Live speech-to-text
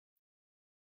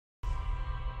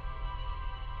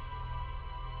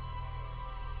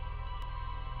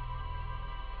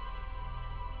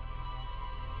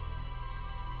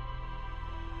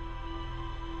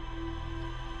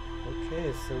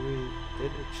so we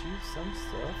did achieve some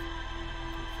stuff.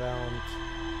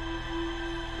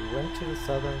 We went to the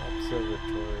Southern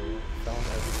Observatory, found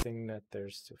everything that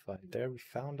there's to find there. We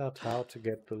found out how to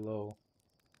get below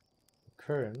the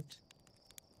current.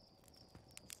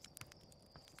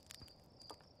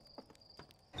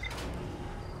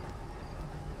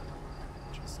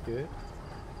 Which is good.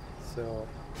 So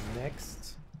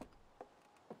next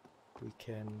we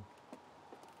can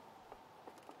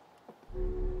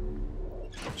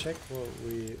check what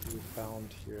we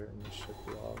found here in the ship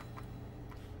log.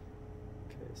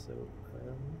 Okay,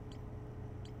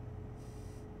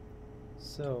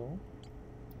 so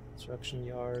construction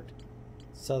yard,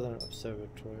 Southern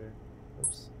Observatory.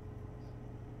 Oops.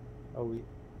 Oh, it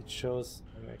shows.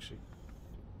 I'm actually.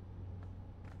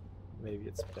 Maybe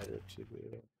it's better to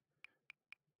do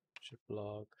ship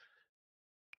log.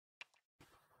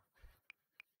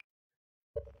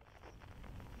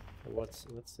 What's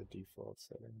the default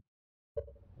setting?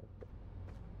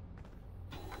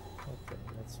 Okay,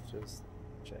 let's just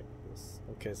check this.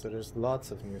 Okay, so there's lots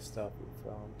of new stuff we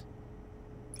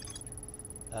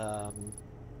found.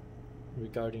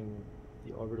 Regarding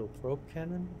the orbital probe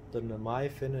cannon, the Nomai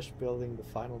finished building the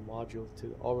final module to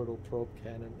the orbital probe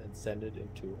cannon and sent it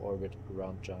into orbit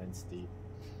around Giant's Deep.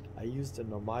 I used a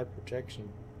Nomai projection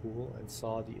pool and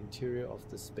saw the interior of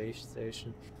the space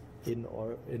station in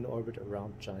orbit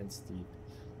around Giant's Deep.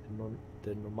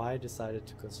 The Nomai decided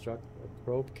to construct a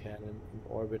probe cannon in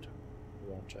orbit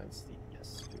around Giant's Deep.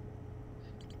 Yes,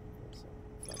 so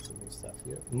found some new stuff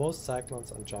here. Most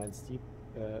cyclones on Giant's Deep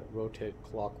rotate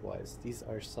clockwise. These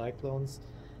are cyclones.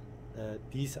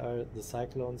 These are the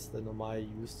cyclones the Nomai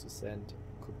used to send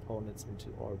components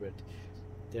into orbit.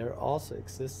 There also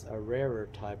exists a rarer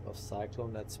type of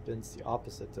cyclone that spins the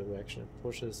opposite direction and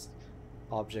pushes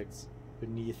objects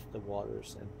beneath the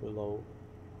waters and below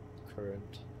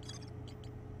current.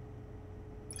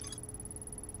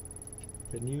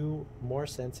 The new, more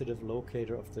sensitive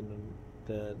locator of the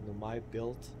Nomai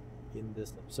built in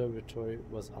this observatory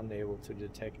was unable to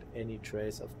detect any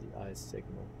trace of the eye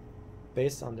signal.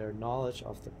 Based on their knowledge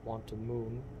of the quantum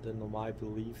moon, the Nomai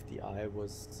believed the eye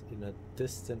was in a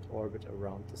distant orbit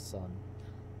around the sun.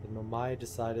 The Nomai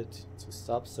decided to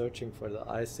stop searching for the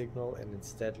eye signal and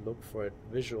instead look for it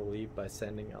visually by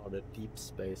sending out a deep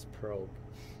space probe.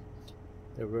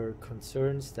 There were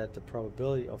concerns that the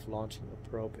probability of launching a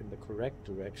probe in the correct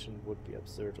direction would be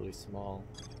absurdly small.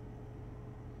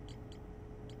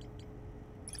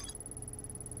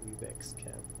 Rebeck's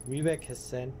camp. Rebeck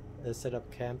has set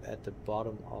up camp at the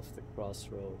bottom of the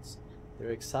crossroads.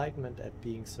 Their excitement at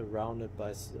being surrounded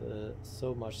by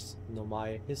so much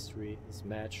Nomai history is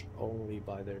matched only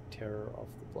by their terror of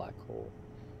the black hole.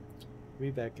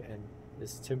 Rebeck and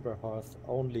is Timberhearth's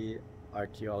only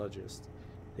archaeologist.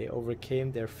 They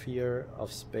overcame their fear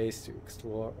of space to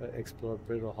explore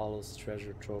Brittle Hollow's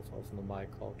treasure trove of Nomai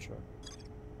culture.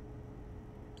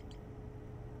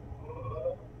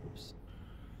 Oops.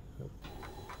 Nope.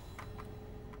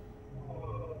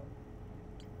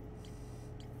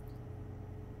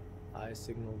 Eye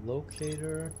signal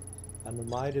locator. A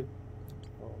Nomai.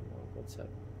 Oh no, what's that?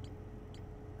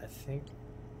 I think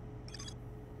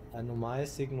a Nomai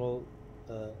signal.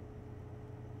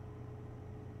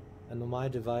 A Nomai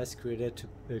device created to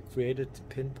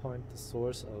pinpoint the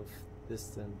source of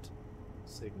distant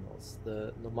signals.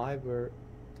 The Nomai were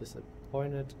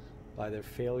disappointed by their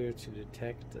failure to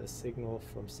detect a signal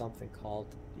from something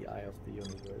called the Eye of the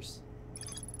Universe.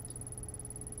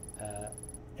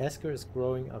 Esker is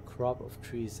growing a crop of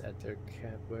trees at their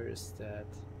camp. Where is that?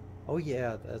 Oh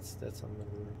yeah, that's on the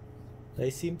moon. They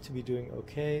seem to be doing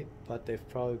okay, but they've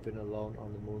probably been alone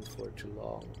on the moon for too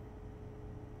long.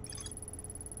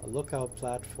 A lookout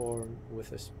platform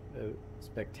with a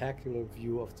spectacular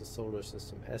view of the solar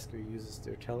system. Esker uses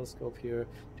their telescope here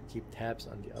to keep tabs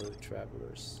on the other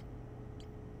travelers.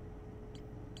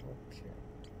 Okay.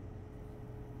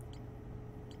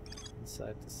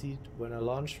 Inside the seat. When I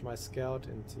launched my scout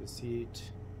into the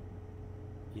seat,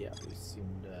 yeah, we've seen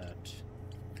that.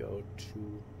 Go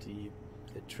too deep.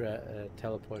 It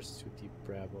teleports to Deep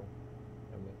Bravo.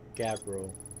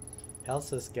 Gabbro. Hal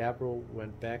says Gabbro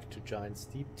went back to Giant's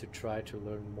Deep to try to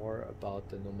learn more about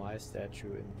the Nomai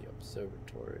statue in the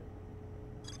observatory.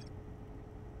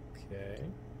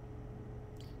 Okay.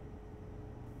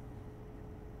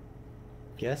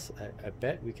 Guess I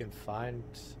bet we can find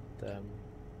them.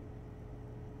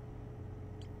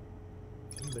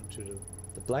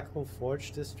 The Black Hole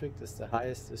Forge district is the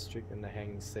highest district in the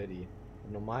Hanging City.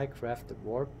 The Nomai crafted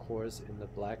warp cores in the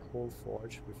Black Hole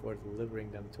Forge before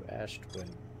delivering them to Ash Twin.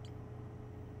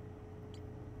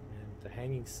 The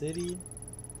Hanging City.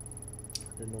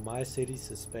 The Nomai city is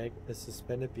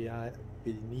suspended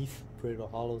beneath Brittle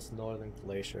Hollow's northern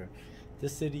glacier.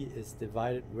 This city is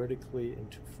divided vertically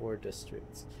into 4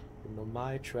 districts. The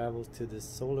Nomai travel to this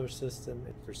solar system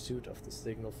in pursuit of the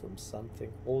signal from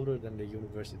something older than the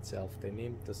universe itself. They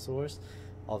named the source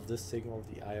of this signal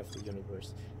the Eye of the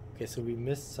Universe. Okay, so we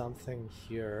missed something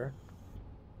here.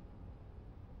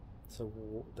 So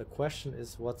the question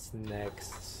is, what's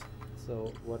next?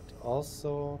 So what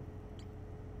also...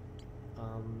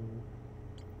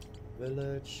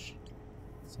 village,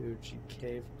 Surgi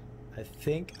Cave. I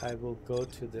think I will go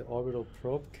to the orbital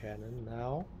probe cannon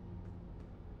now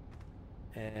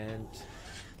and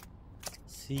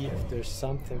see if there's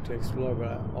something to explore, but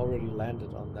I already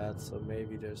landed on that, so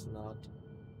maybe there's not.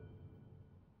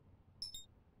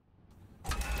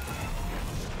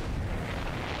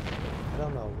 I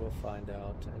don't know, we'll find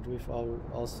out. And we've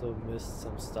also missed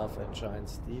some stuff at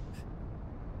Giant's Deep.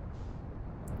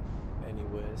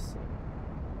 Anyways.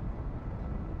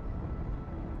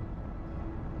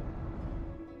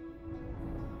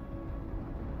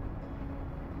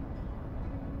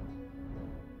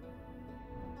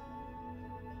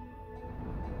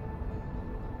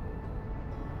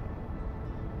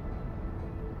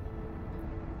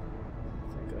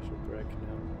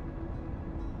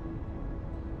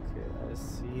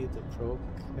 The probe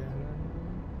cannon.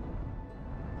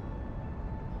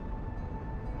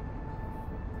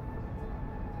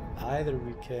 Either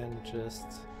we can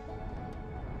just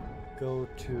go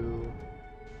to...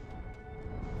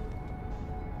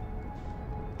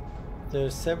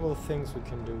 There's several things we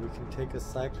can do. We can take a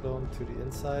cyclone to the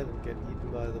inside and get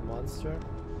eaten by the monster.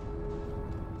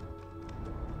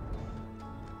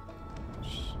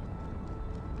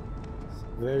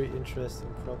 Very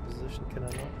interesting proposition. Can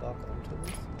I not lock onto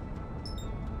this?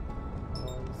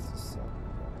 Oh, it's the sun.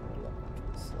 I don't want to lock onto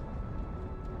the sun.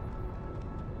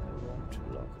 I want to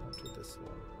lock onto this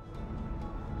one.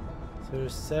 So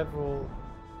there's several...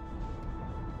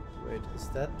 Wait, is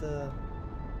that the...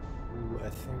 Ooh, I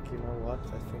think, you know what?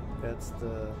 I think that's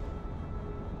the...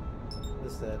 What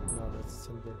is that? No, that's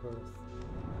Timber Hearth.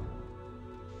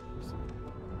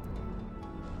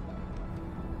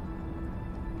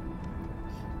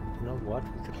 You know what?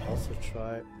 We could also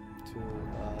try to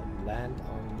land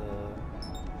on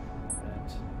that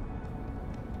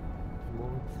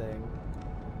moon thing.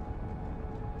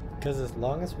 Because as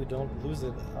long as we don't lose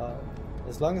it,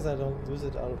 as long as I don't lose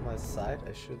it out of my sight,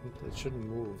 it shouldn't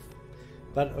move.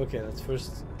 But okay, let's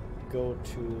first go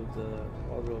to the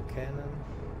orbital cannon.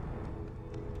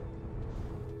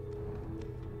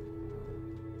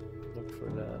 Look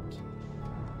for that.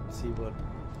 See what.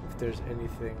 If there's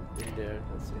anything in there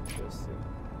that's interesting.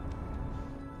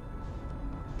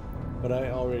 But I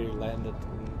already landed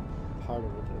in part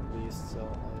of it at least, so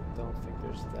I don't think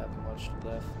there's that much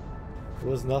left. There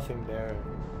was nothing there.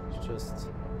 It's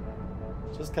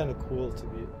just kind of cool to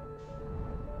be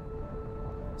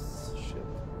ship,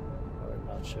 or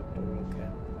not ship, but real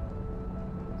can.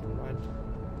 Never mind.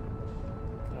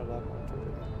 Can I lock onto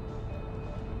it?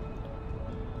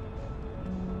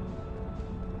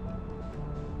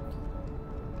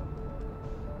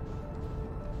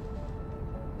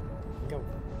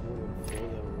 Moving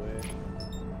further away.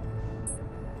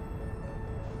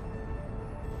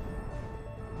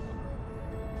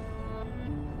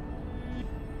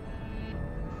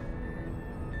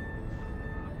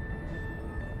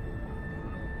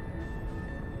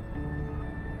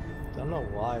 Don't know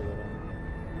why, but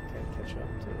I can't catch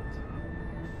up to it.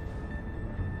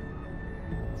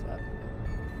 What's happening?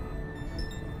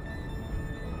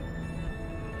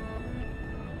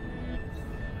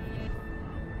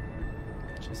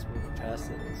 Just move past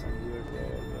it in some weird way,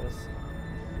 I guess.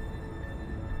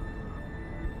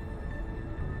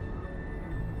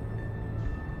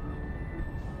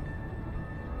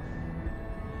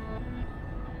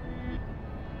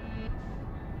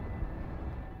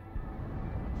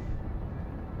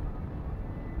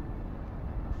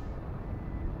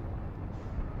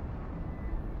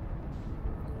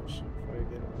 I should probably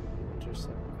get on the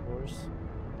intercept course.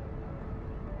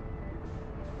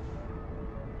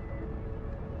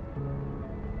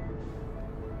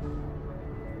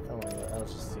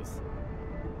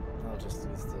 I'll just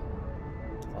use the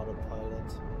autopilot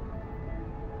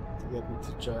to get me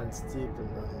to Giant's Deep and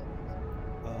then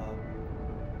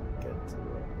get to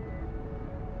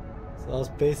So I was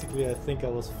basically, I think I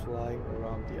was flying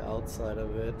around the outside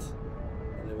of it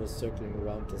and it was circling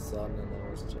around the sun and I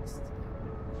was just...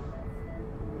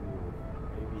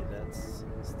 maybe that's...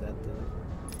 is that the...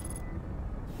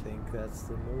 I think that's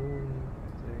the moon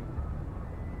thing.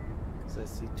 Because I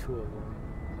see 2 of them.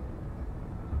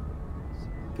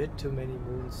 bit too many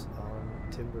moons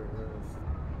on Timber Earth.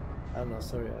 I don't know,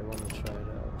 sorry, I want to try it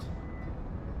out.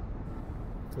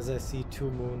 Because I see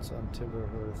 2 moons on Timber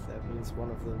Earth, that means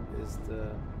one of them is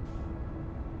the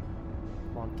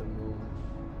quantum moon.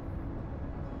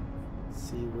 Let's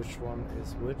see which one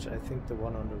is which. I think the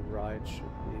one on the right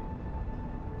should be.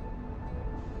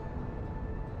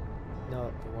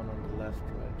 No, the one on the left,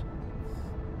 right.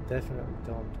 Definitely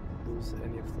don't lose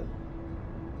any of them.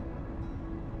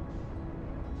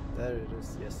 There it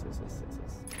is. Yes, yes, yes, yes,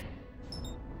 yes.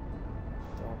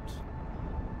 Don't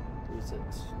lose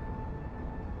it.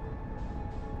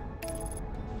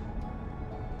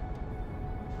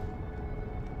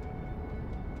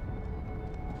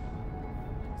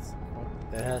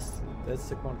 That's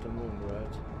the quantum moon,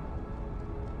 right?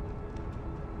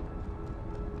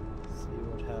 See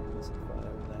what happens if I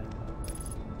land on it.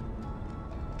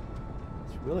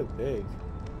 It's really big.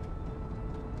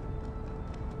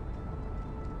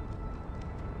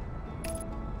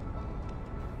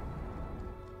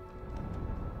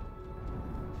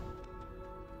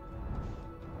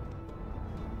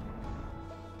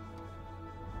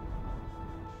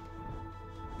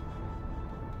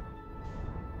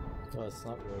 Oh, it's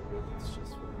not very good, it's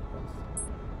just very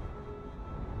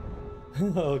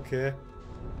fast. Okay.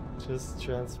 Just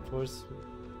transports.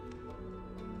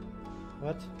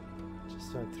 What?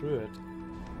 Just went through it.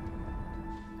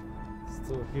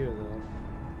 Still here though.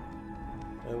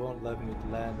 It won't let me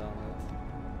land on it.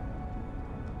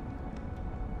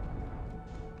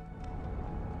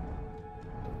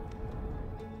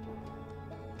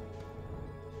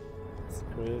 It's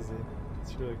crazy.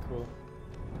 It's really cool.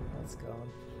 That's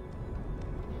gone.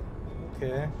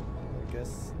 Okay, I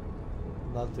guess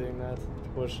not doing that.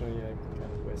 Unfortunately, I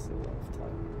kind of wasted a lot of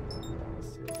time.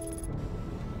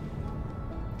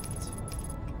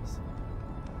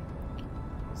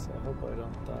 So I hope I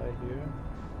don't die here.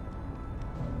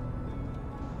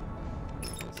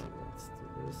 So let's do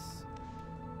this.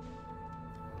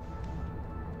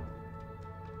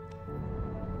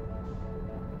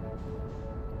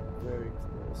 Very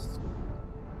close to.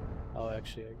 Oh,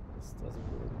 actually, this doesn't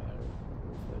really matter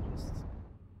if I just.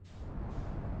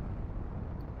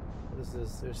 What is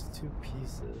this? There's 2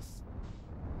 pieces.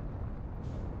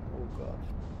 Oh god.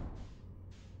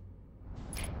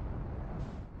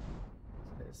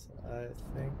 Okay, so I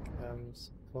think I'm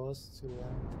supposed to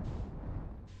land.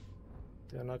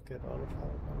 Do I not get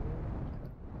autopilot on here?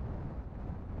 Okay.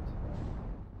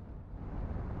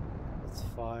 That's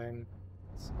fine.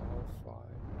 It's all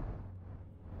fine.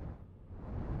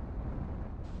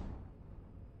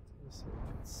 So I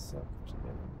get sucked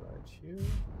in right here.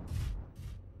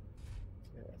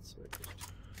 Okay, that's very good.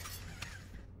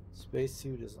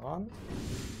 Spacesuit is on.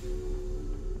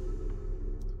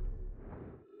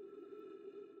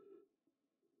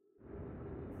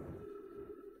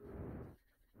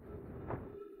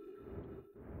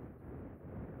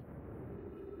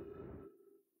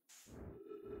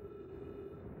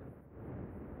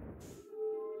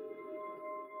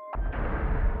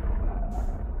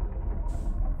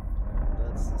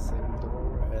 That's the same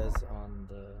door as on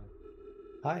the...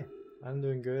 Hi, I'm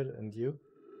doing good, and you?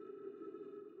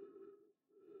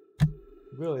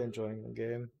 Really enjoying the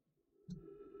game.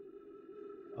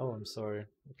 Oh, I'm sorry.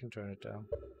 I can turn it down.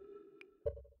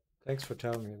 Thanks for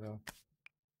telling me, though.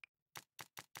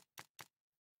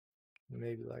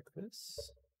 Maybe like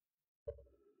this?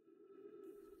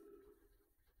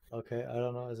 Okay, I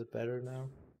don't know. Is it better now?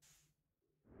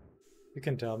 You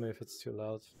can tell me if it's too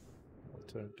loud. I'll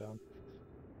turn it down.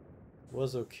 It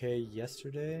was okay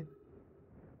yesterday.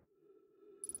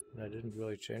 And I didn't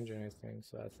really change anything,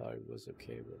 so I thought it was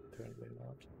okay, but apparently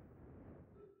not.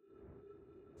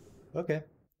 Okay,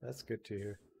 that's good to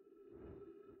hear.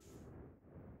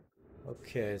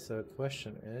 Okay, so the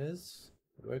question is,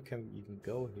 where can we even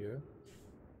go here?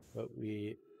 But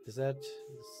does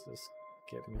this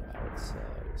get me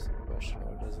outside is the question,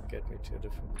 or does it get me to a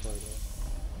different corridor?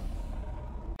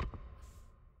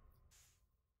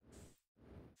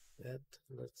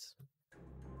 Let's...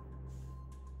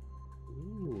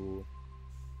 Ooh.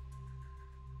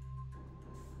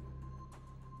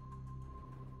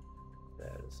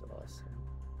 That is awesome.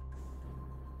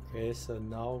 Okay, so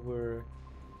now we're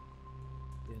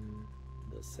in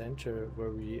the center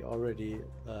where we already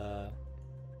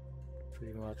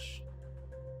pretty much...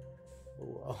 Oh,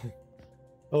 wow.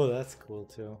 Oh, that's cool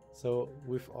too. So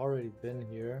we've already been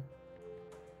here.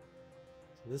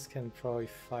 So this can probably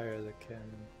fire the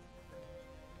cannon.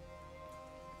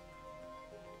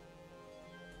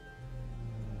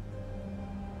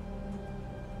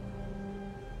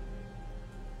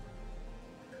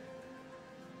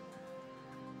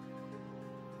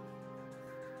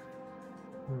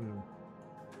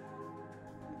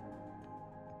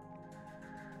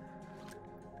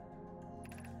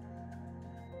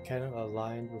 cannon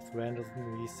aligned with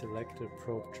randomly selected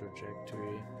probe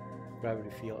trajectory.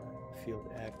 Gravity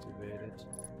field activated.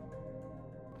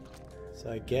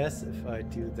 So I guess if I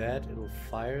do that, it'll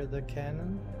fire the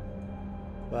cannon.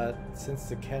 But since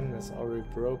the cannon is already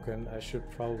broken, I should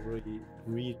probably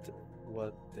read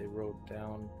what they wrote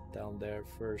down there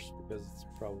first, because it's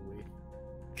probably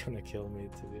gonna kill me,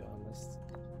 to be honest.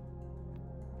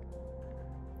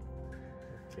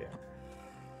 Okay.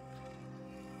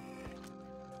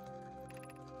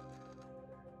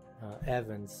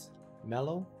 Evans.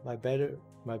 Mellow, my better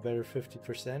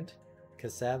 50%.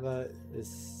 Cassava is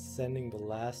sending the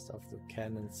last of the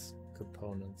cannon's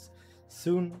components.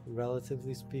 Soon,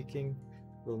 relatively speaking,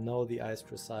 we'll know the eye's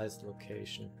precise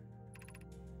location.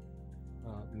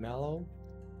 Mellow,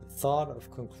 the thought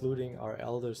of concluding our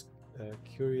elder's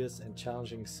curious and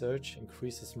challenging search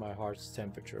increases my heart's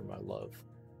temperature, my love.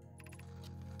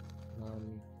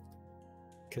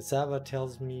 Cassava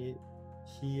tells me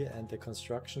he and the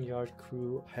construction yard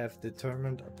crew have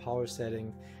determined a power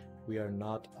setting we are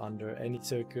not under any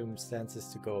circumstances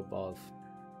to go above.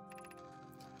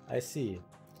 I see.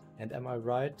 And am I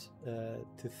right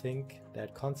to think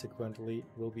that consequently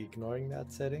we'll be ignoring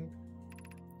that setting?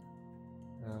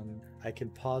 I can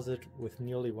posit with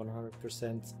nearly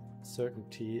 100%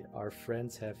 certainty our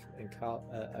friends have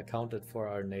accounted for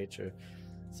our nature.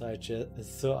 So I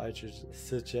just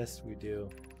suggest we do.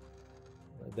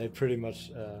 They pretty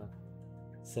much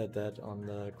said that on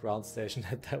the ground station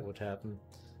that would happen.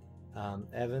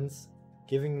 Evans,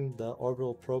 giving the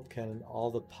orbital probe cannon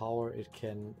all the power it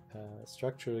can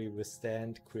structurally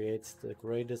withstand creates the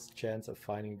greatest chance of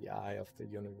finding the eye of the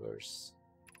universe.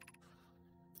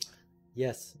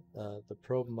 Yes, the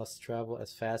probe must travel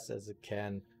as fast as it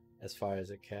can, as far as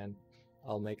it can.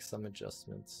 I'll make some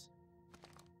adjustments.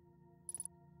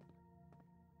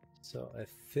 So I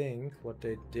think what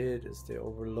they did is they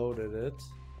overloaded it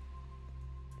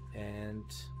and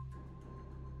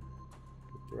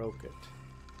broke it.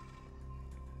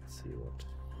 Let's see what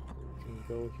we can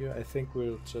go here. I think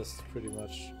we'll just pretty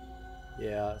much,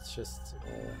 yeah, it's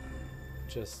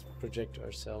just project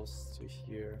ourselves to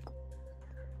here.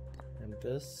 And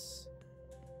this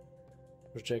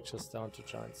projects us down to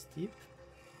Giant's Deep.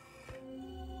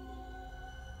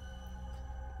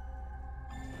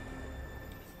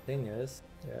 Thing is,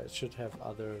 yeah, it should have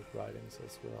other writings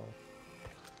as well.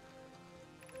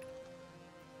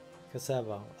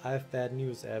 Cassava, I have bad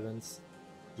news, Evans.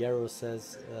 Yarrow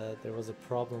says there was a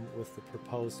problem with the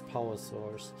proposed power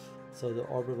source, so the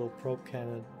orbital probe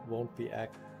cannon won't be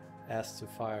asked to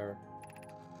fire.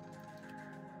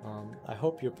 I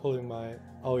hope you're pulling my...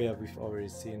 Oh yeah, we've already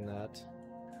seen that.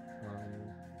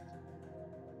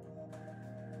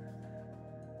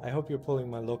 I hope you're pulling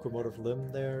my locomotive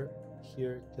limb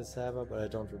here, Cassava, but I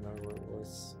don't remember what it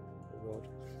was I wrote.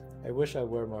 I wish I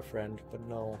were my friend, but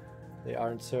no. They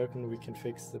aren't certain they can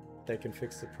fix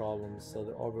the problem, so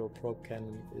the orbital probe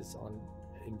cannon is on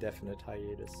indefinite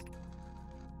hiatus.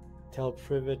 Tell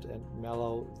Privet and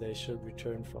Mellow they should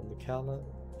return from the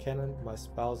cannon. My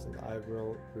spouse and I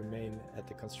will remain at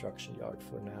the construction yard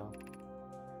for now.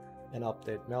 An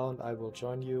update. Mellow and I will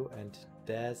join you, and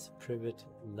Daz Privet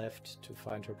left to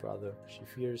find her brother. She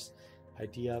fears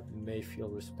Idea may feel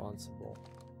responsible.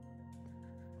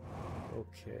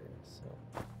 Okay, so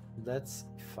let's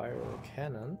fire a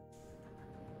cannon.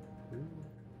 Ooh,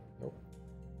 nope.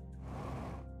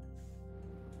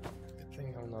 Good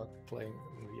thing I'm not playing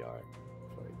in VR.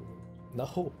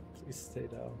 No, please stay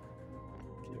down.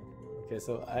 Okay,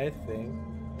 so I think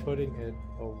putting it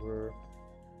over...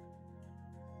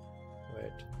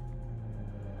 Wait.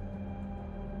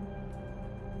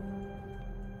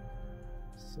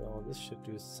 So this should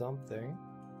do something.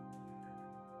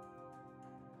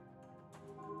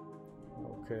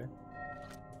 Okay.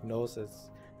 Knows it's...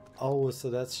 Oh, so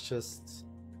that's just...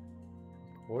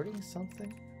 recording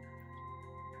something?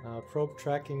 Probe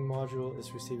tracking module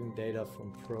is receiving data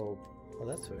from probe. Oh,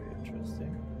 that's very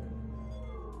interesting.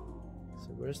 So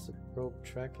where's the probe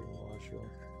tracking module?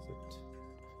 Is it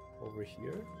over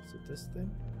here? Is it this thing?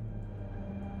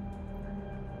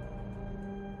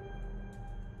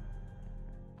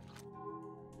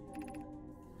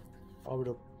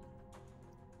 Orbital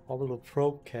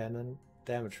probe cannon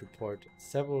damage report.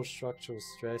 Several structural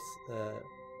stress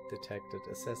detected,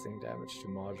 assessing damage to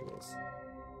modules.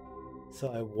 So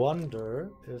I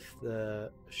wonder if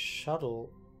the shuttle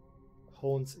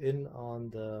hones in on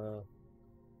the...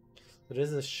 There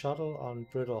is a shuttle on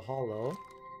Brittle Hollow,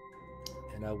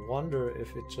 and I wonder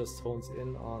if it just hones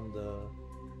in on the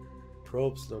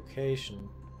probe's location,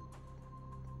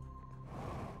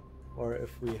 or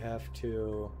if we have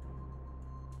to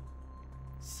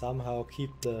somehow keep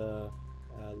the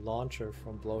launcher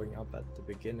from blowing up at the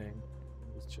beginning.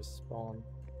 It just spawn.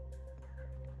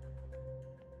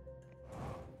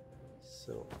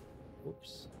 So,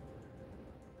 oops.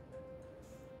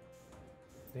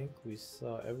 I think we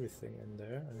saw everything in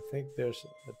there. I think there's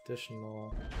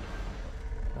additional...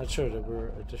 Not sure, there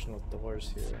were additional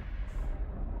doors here.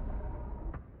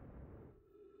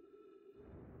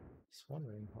 Just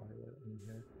wondering how I got in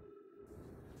here.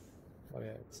 Oh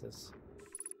yeah, it says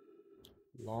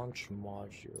launch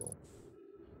module.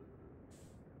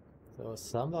 So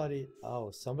somebody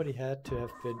had to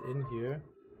have been in here.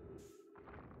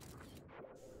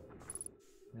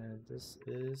 And this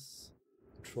is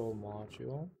control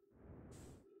module.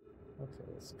 Okay,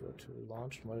 let's go to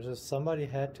launch module. So somebody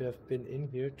had to have been in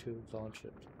here to launch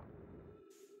it.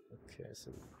 Okay,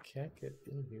 so we can't get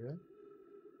in here.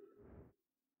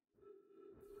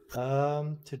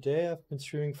 Today I've been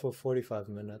streaming for 45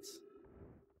 minutes.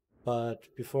 But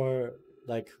before,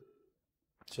 like,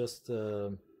 just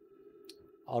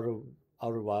Outer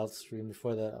Wild stream,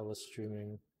 before that I was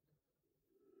streaming.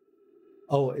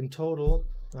 Oh, in total,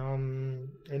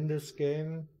 in this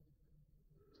game,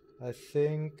 I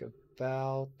think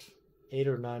about 8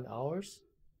 or 9 hours.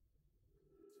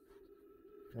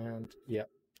 And yeah,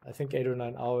 I think 8 or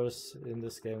 9 hours in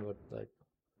this game would, like,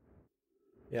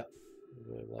 yeah,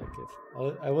 really like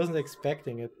it. I wasn't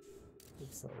expecting it.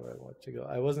 It's not where I want to go.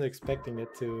 I wasn't expecting it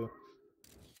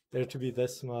there to be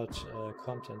this much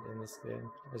content in this game.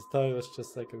 I thought it was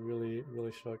just like a really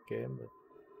short game, but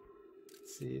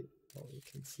let's see what we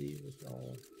can see with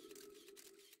all.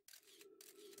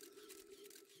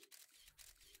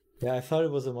 Yeah, I thought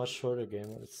it was a much shorter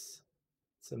game. It's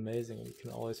amazing. You can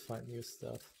always find new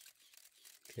stuff.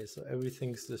 Okay, so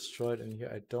everything's destroyed in here.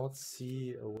 I don't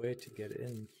see a way to get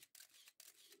in.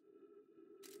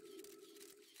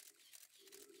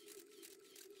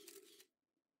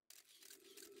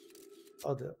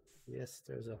 Oh, yes,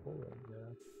 there's a hole in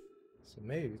there. So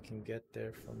maybe we can get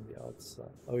there from the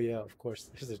outside. Oh yeah, of course,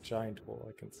 there's a giant hole.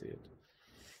 I can see it.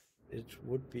 It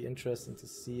would be interesting to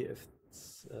see if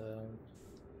it's,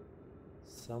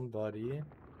 somebody is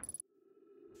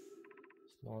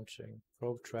launching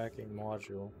probe tracking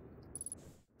module.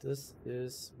 This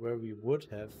is where we would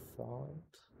have found.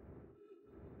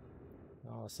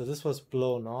 Oh, so this was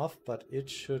blown off, but it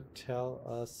should tell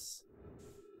us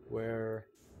where.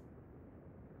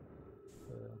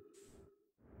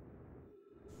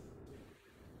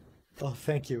 Oh,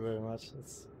 thank you very much.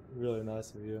 That's really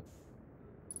nice of you.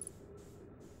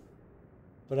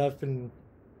 But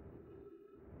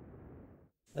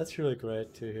that's really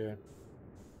great to hear.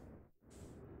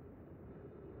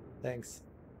 Thanks.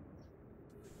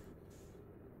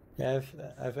 Yeah,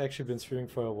 I've actually been streaming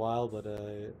for a while, but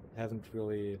I haven't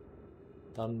really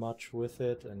done much with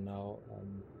it, and now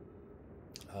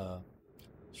I'm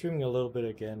streaming a little bit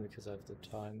again because I have the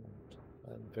time, and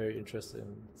I'm very interested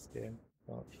in this game.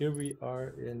 Well, here we are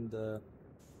in the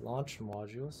launch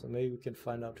module, so maybe we can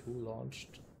find out who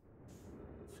launched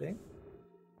the thing.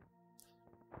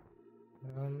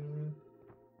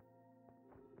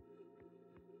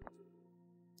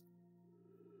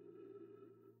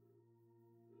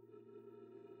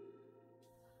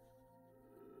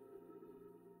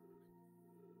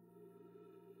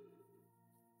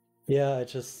 Yeah, I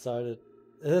just started.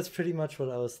 That's pretty much what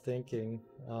I was thinking.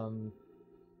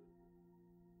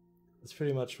 That's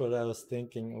pretty much what I was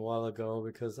thinking a while ago,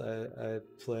 because I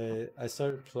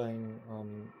started playing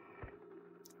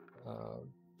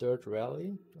Dirt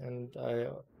Rally, and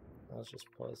I'll just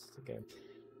pause the game.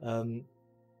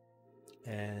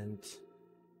 And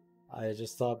I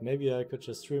just thought maybe I could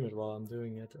just stream it while I'm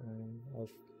doing it, and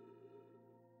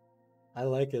I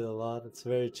like it a lot. It's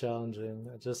very challenging.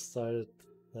 I just started.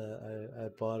 I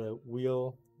bought a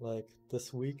wheel like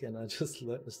this week, and I just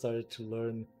started to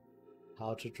learn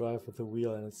how to drive with the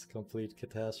wheel, and it's a complete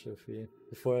catastrophe.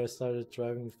 Before I started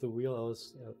driving with the wheel, I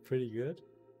was pretty good,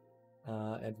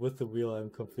 and with the wheel, I'm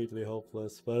completely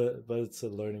hopeless. But it's a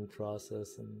learning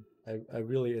process, and I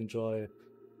really enjoy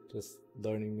just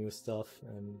learning new stuff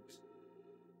and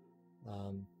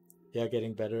yeah,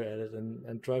 getting better at it.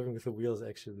 And driving with the wheel is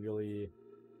actually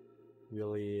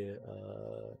really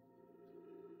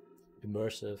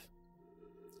immersive.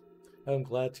 I'm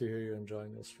glad to hear you're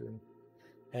enjoying this stream.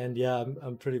 And yeah,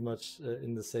 I'm pretty much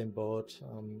in the same boat.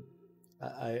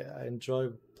 I enjoy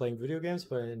playing video games,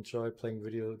 but I enjoy playing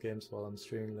video games while I'm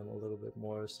streaming them a little bit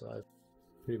more. So I've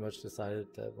pretty much decided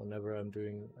that whenever I'm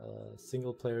doing a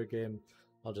single player game,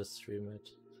 I'll just stream it.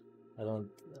 I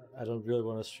don't really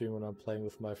want to stream when I'm playing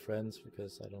with my friends,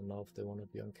 because I don't know if they want to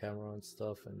be on camera and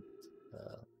stuff, and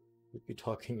we'd be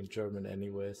talking in German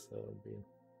anyway, so it'd be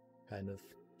kind of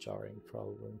jarring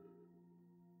probably.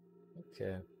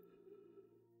 Okay.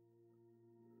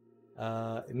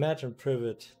 Imagine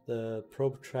Privet, the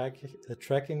probe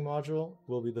tracking module,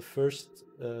 will be the first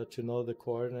to know the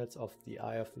coordinates of the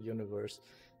eye of the universe.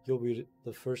 You'll be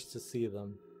the first to see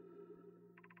them.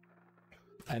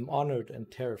 I'm honored and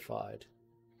terrified.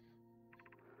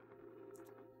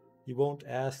 You won't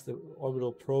ask the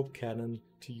orbital probe cannon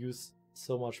to use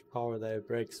so much power that it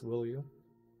breaks, will you?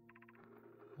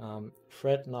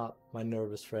 Fret not, my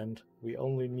nervous friend. We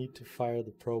only need to fire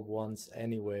the probe once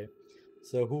anyway.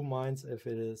 So who minds if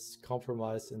it is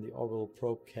compromised in the orbital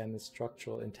probe cannon's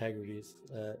structural integrities?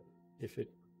 If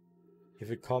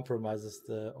it compromises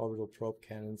the orbital probe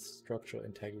cannon's structural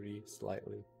integrity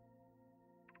slightly.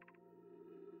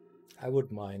 I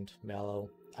would mind, Mallow.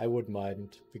 I would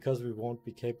mind, because we won't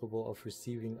be capable of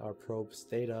receiving our probe's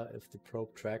data if the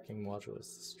probe tracking module is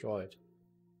destroyed.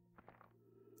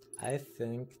 I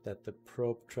think that the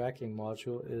probe tracking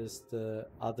module is the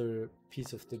other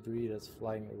piece of debris that's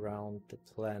flying around the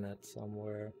planet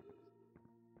somewhere.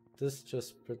 This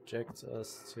just projects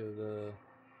us to the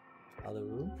other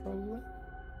room, probably?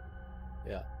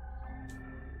 Yeah.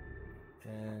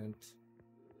 And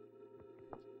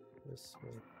this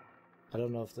way. I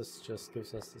don't know if this just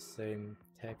gives us the same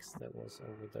text that was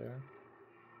over there.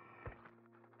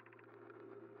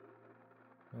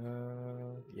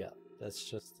 Yeah, that's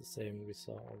just the same we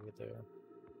saw over there.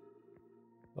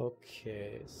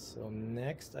 Okay, so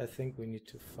next I think we need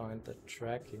to find the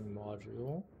tracking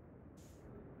module.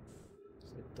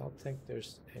 So I don't think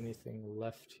there's anything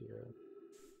left here.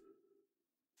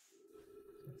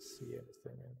 Can't see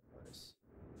anything anyways.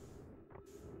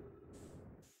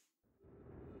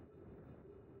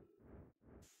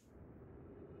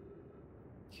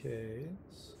 Okay,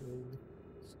 so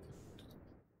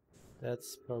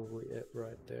that's probably it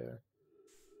right there.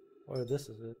 Or this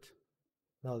is it.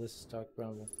 No, this is Dark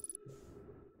Bramble.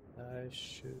 I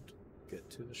should get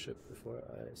to the ship before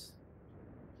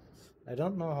I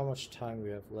don't know how much time we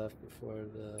have left before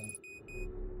the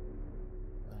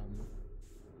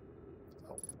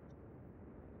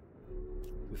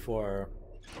before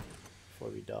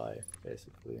we die,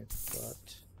 basically,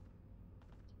 but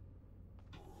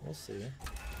we'll see.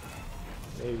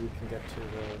 Maybe we can get to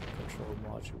the control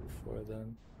module before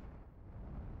then.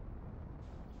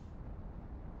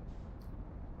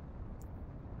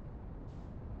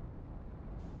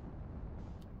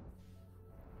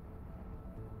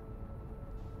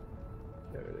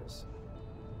 There it is.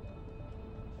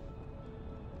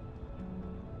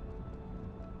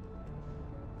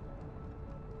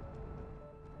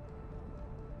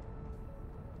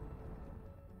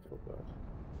 Oh god.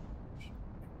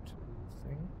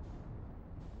 Thing.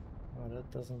 Oh, that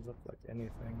doesn't look like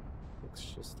anything. Looks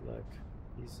just like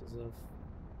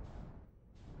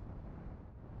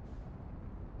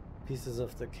pieces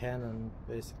of the cannon,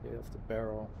 basically, of the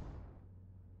barrel.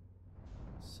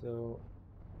 So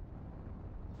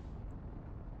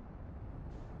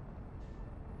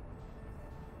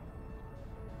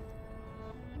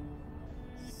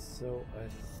I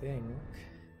think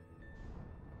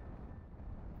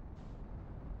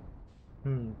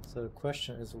so the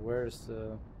question is, where is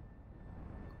the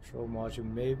control module?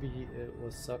 Maybe it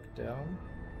was sucked down.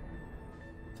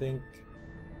 I think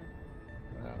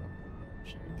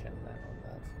should we can land on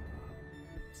that?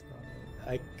 It's not,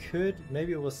 I could,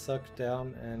 maybe it was sucked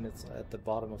down and it's at the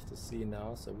bottom of the sea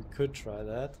now, so we could try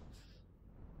that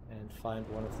and find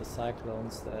one of the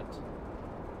cyclones that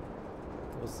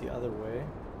goes the other way.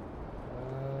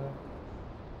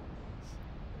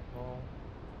 Oh,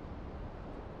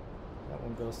 that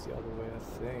one goes the other way, I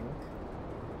think.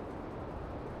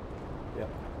 Yeah.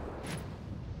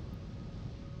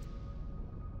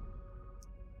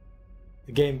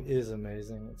 The game is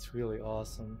amazing. It's really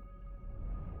awesome.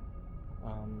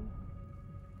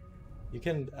 You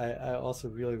can. I also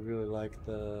really like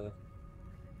the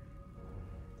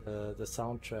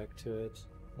soundtrack to it.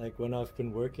 Like when I've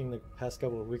been working the past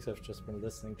couple of weeks, I've just been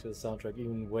listening to the soundtrack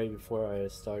even way before I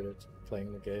started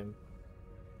playing the game.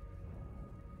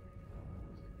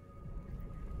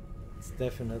 It's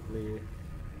definitely.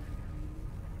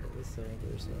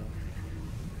 There's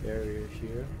a barrier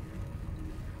here.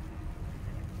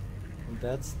 And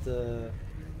that's the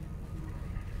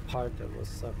part that was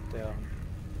sucked down.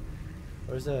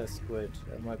 Or is that a squid?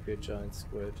 That might be a giant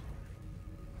squid.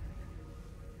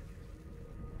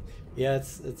 Yeah,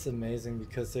 it's amazing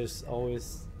because there's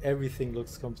always, everything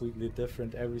looks completely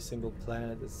different. Every single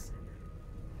planet is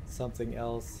something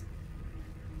else.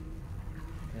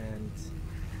 And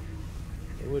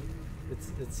it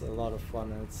it's a lot of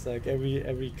fun. It's like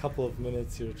every couple of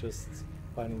minutes you're just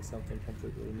finding something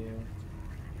completely new.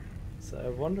 So I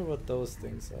wonder what those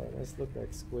things are. Those look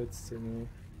like squids to me.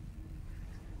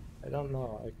 I don't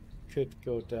know. I could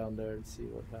go down there and see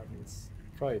what happens.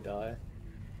 Probably die.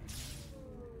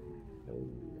 Oh.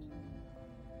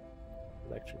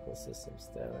 Electrical systems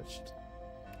damaged.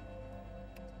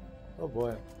 Oh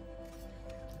boy.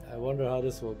 I wonder how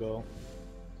this will go.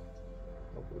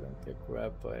 Hope we don't get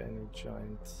grabbed by any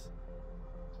giant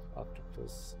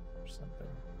octopus or something.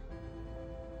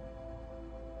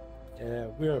 Yeah,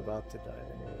 we're about to die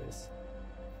anyways.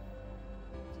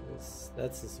 So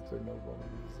that's the supernova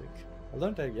music. I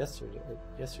learned that yesterday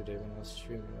when I was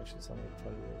streaming. Actually, something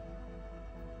funny.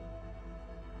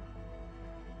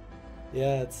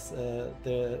 Yeah, it's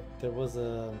there was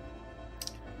a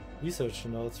research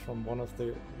notes from one of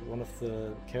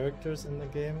the characters in the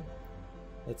game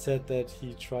that said that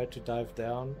he tried to dive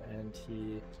down and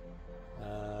he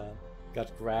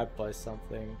got grabbed by some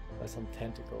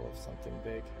tentacle of something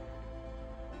big.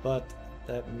 But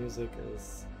that music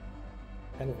is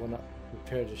kind of when I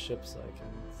repair the ship, so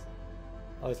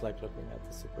I always like looking at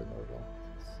the supernova.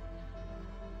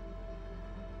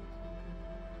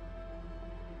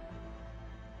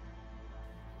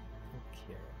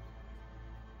 Okay.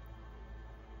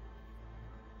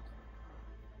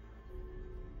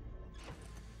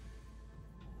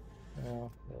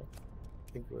 Oh, well,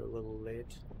 I think we're a little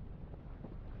late.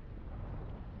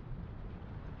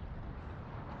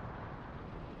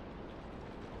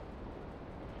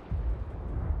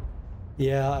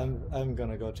 Yeah, I'm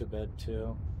gonna go to bed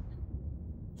too.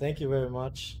 Thank you very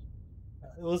much.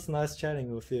 It was nice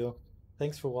chatting with you.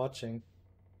 Thanks for watching.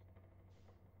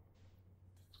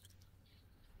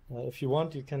 If you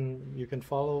want, you can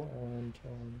follow, and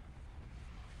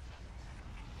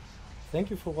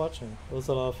thank you for watching. It was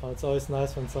a lot of fun. It's always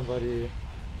nice when somebody.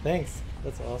 Thanks.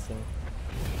 That's awesome.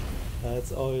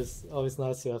 It's always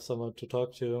nice to have someone to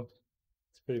talk to.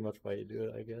 It's pretty much why you do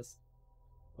it, I guess.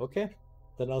 Okay,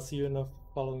 then I'll see you in the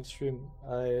following stream.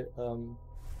 I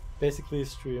basically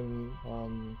stream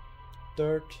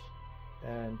Dirt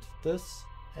and this,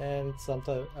 and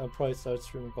sometime I'll probably start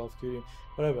streaming Call of Duty.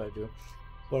 Whatever I do,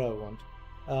 what I want.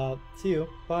 See you.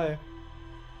 Bye.